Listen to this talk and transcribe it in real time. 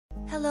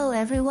Hello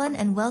everyone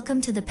and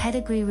welcome to the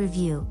Pedigree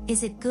Review.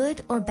 Is it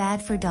good or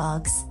bad for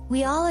dogs?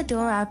 We all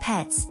adore our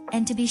pets,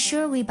 and to be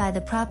sure we buy the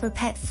proper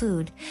pet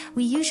food,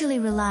 we usually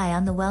rely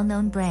on the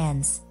well-known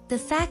brands. The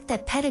fact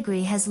that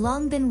Pedigree has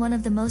long been one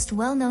of the most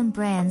well-known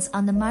brands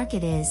on the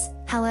market is,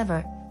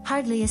 however,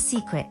 hardly a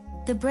secret.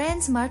 The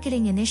brand's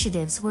marketing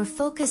initiatives were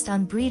focused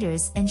on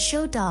breeders and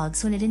show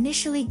dogs when it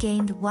initially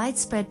gained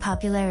widespread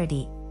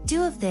popularity.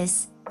 Due to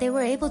this, they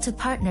were able to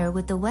partner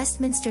with the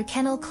Westminster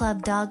Kennel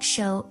Club Dog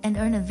Show and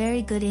earn a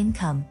very good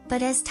income.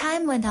 But as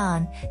time went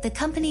on, the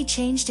company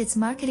changed its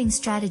marketing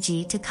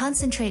strategy to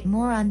concentrate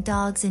more on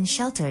dogs in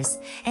shelters,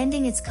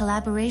 ending its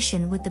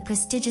collaboration with the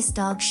prestigious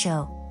dog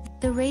show.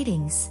 The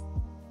ratings.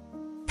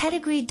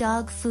 Pedigree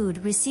Dog Food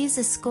receives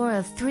a score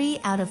of 3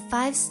 out of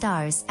 5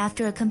 stars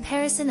after a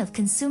comparison of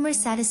consumer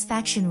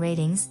satisfaction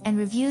ratings and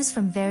reviews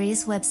from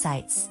various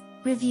websites.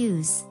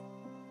 Reviews.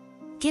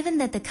 Given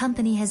that the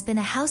company has been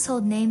a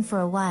household name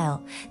for a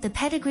while, the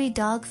Pedigree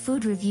Dog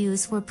Food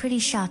reviews were pretty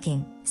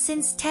shocking.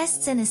 Since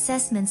tests and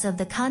assessments of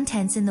the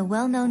contents in the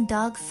well-known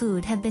dog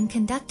food have been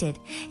conducted,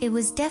 it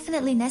was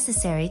definitely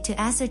necessary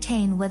to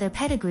ascertain whether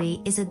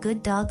Pedigree is a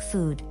good dog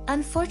food.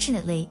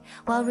 Unfortunately,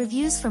 while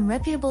reviews from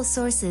reputable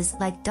sources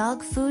like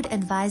Dog Food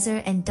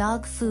Advisor and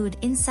Dog Food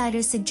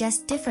Insider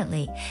suggest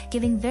differently,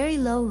 giving very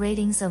low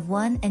ratings of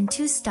 1 and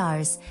 2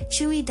 stars,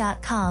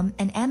 Chewy.com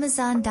and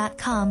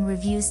Amazon.com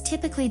reviews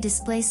typically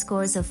display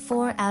scores of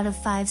 4 out of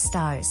 5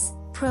 stars.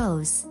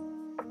 Pros.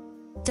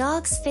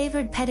 Dogs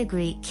favored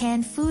Pedigree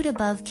canned food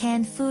above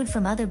canned food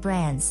from other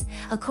brands,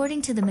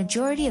 according to the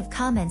majority of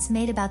comments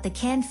made about the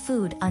canned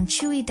food on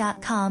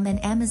Chewy.com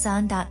and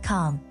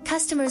Amazon.com.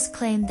 Customers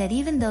claimed that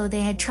even though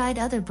they had tried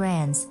other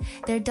brands,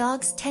 their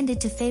dogs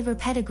tended to favor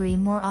Pedigree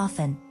more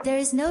often. There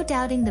is no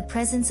doubting the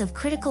presence of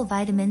critical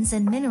vitamins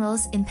and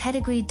minerals in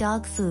Pedigree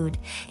dog food,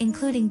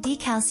 including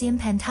decalcium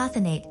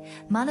pantothenate,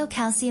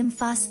 monocalcium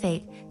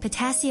phosphate,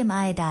 potassium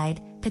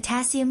iodide,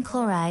 potassium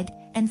chloride,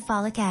 and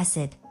folic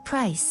acid.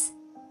 Price.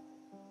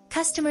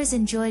 Customers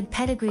enjoyed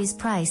Pedigree's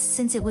price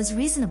since it was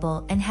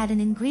reasonable and had an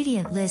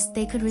ingredient list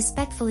they could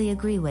respectfully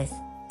agree with.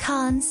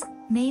 Cons.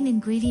 Main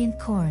ingredient: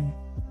 corn.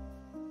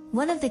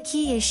 One of the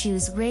key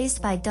issues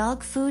raised by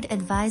Dog Food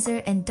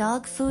Advisor and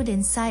Dog Food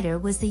Insider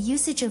was the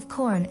usage of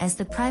corn as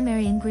the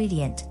primary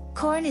ingredient.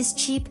 Corn is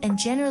cheap and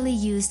generally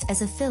used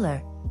as a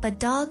filler, but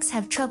dogs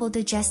have trouble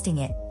digesting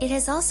it. It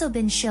has also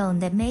been shown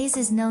that maize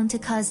is known to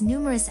cause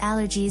numerous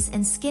allergies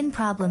and skin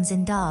problems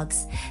in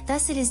dogs,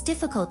 thus it is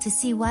difficult to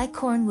see why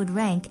corn would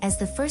rank as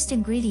the first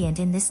ingredient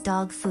in this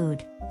dog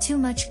food. Too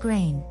much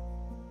grain.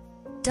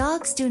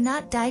 Dogs do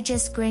not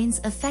digest grains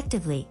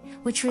effectively,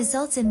 which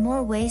results in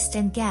more waste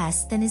and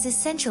gas than is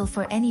essential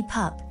for any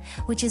pup,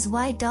 which is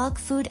why dog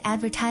food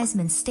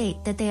advertisements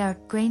state that they are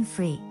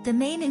grain-free. The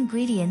main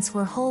ingredients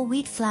were whole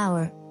wheat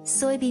flour,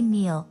 soybean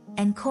meal,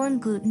 and corn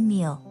gluten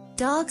meal.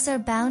 Dogs are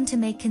bound to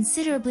make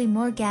considerably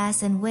more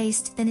gas and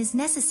waste than is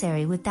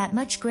necessary with that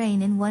much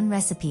grain in one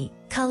recipe.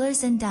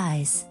 Colors and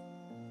dyes.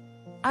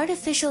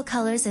 Artificial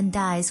colors and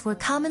dyes were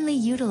commonly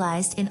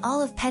utilized in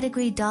all of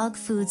Pedigree Dog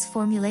Food's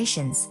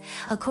formulations,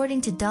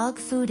 according to Dog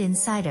Food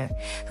Insider,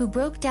 who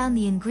broke down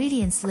the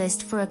ingredients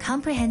list for a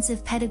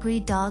comprehensive Pedigree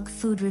Dog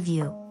Food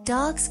review.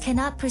 Dogs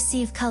cannot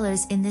perceive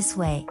colors in this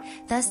way,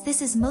 thus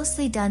this is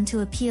mostly done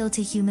to appeal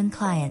to human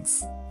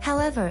clients.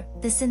 However,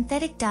 the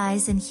synthetic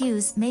dyes and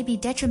hues may be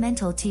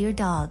detrimental to your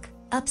dog.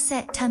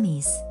 Upset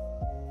tummies.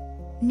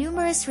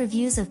 Numerous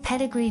reviews of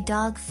Pedigree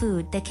dog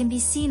food that can be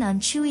seen on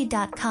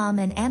Chewy.com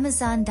and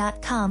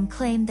Amazon.com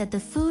claim that the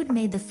food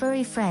made the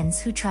furry friends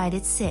who tried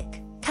it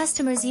sick.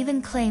 Customers even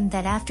claimed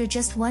that after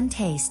just one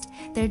taste,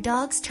 their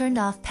dogs turned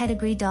off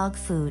Pedigree dog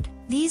food.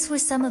 These were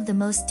some of the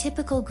most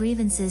typical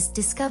grievances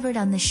discovered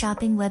on the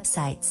shopping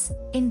websites.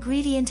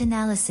 Ingredient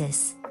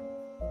analysis.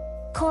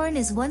 Corn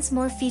is once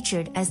more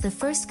featured as the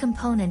first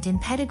component in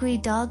Pedigree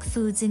Dog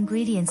Food's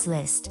ingredients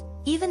list.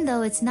 Even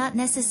though it's not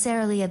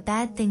necessarily a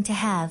bad thing to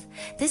have,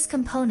 this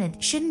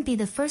component shouldn't be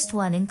the first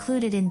one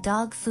included in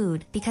dog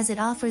food because it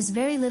offers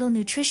very little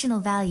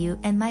nutritional value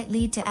and might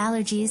lead to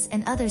allergies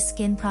and other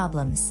skin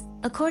problems.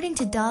 According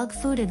to Dog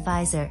Food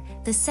Advisor,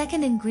 the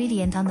second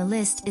ingredient on the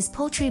list is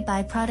poultry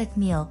byproduct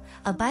meal,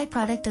 a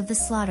byproduct of the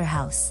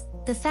slaughterhouse.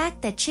 The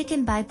fact that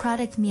chicken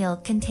byproduct meal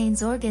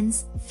contains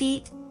organs,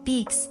 feet,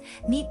 beaks,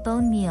 meat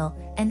bone meal,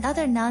 and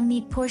other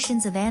non-meat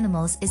portions of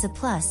animals is a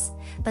plus,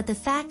 but the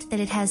fact that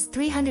it has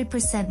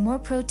 300% more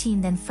protein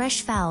than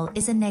fresh fowl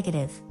is a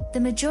negative. The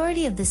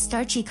majority of the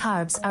starchy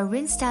carbs are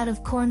rinsed out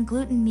of corn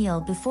gluten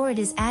meal before it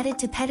is added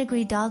to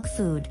Pedigree dog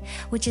food,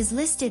 which is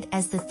listed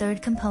as the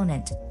third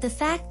component. The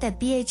fact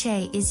that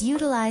BHA is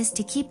utilized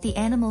to keep the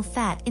animal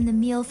fat in the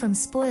meal from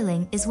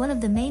spoiling is one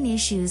of the main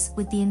issues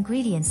with the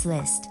ingredients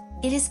list.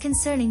 It is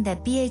concerning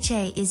that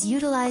BHA is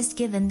utilized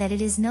given that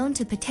it is known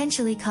to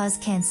potentially cause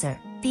cancer.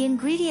 The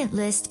ingredient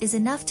list is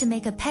enough to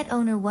make a pet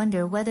owner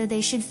wonder whether they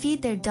should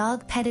feed their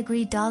dog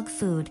Pedigree dog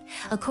food,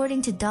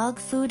 according to Dog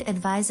Food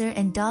Advisor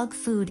and Dog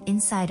Food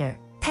Insider.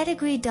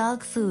 Pedigree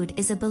dog food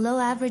is a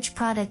below-average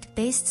product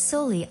based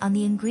solely on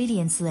the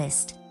ingredients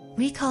list.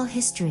 Recall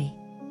history.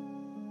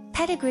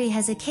 Pedigree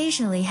has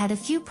occasionally had a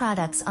few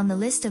products on the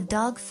list of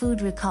dog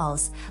food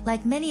recalls,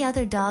 like many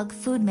other dog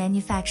food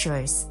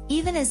manufacturers.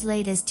 Even as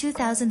late as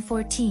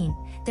 2014,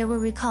 there were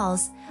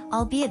recalls,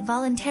 albeit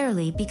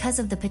voluntarily because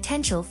of the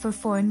potential for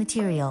foreign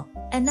material.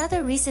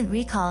 Another recent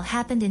recall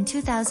happened in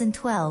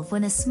 2012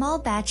 when a small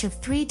batch of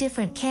 3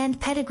 different canned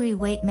Pedigree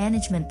weight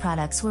management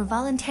products were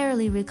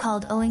voluntarily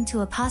recalled owing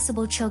to a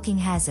possible choking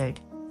hazard.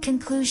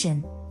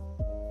 Conclusion.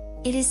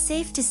 It is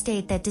safe to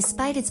state that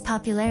despite its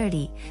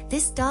popularity,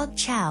 this dog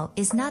chow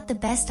is not the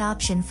best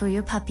option for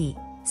your puppy.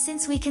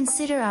 Since we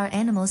consider our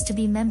animals to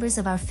be members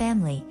of our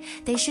family,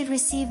 they should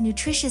receive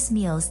nutritious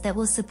meals that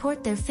will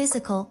support their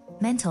physical,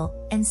 mental,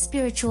 and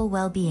spiritual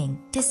well-being.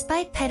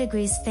 Despite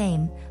Pedigree's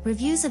fame,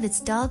 reviews of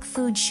its dog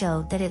food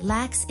show that it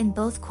lacks in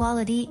both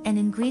quality and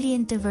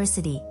ingredient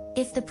diversity.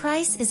 If the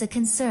price is a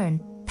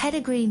concern,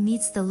 Pedigree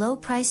meets the low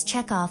price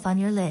checkoff on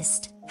your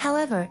list.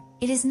 However,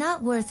 it is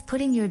not worth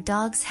putting your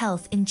dog's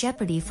health in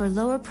jeopardy for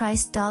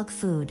lower-priced dog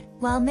food.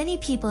 While many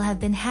people have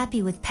been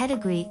happy with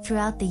Pedigree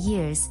throughout the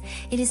years,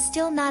 it is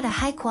still not a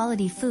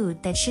high-quality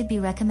food that should be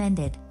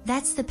recommended.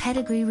 That's the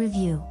Pedigree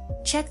review.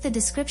 Check the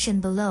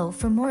description below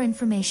for more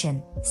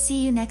information.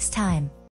 See you next time.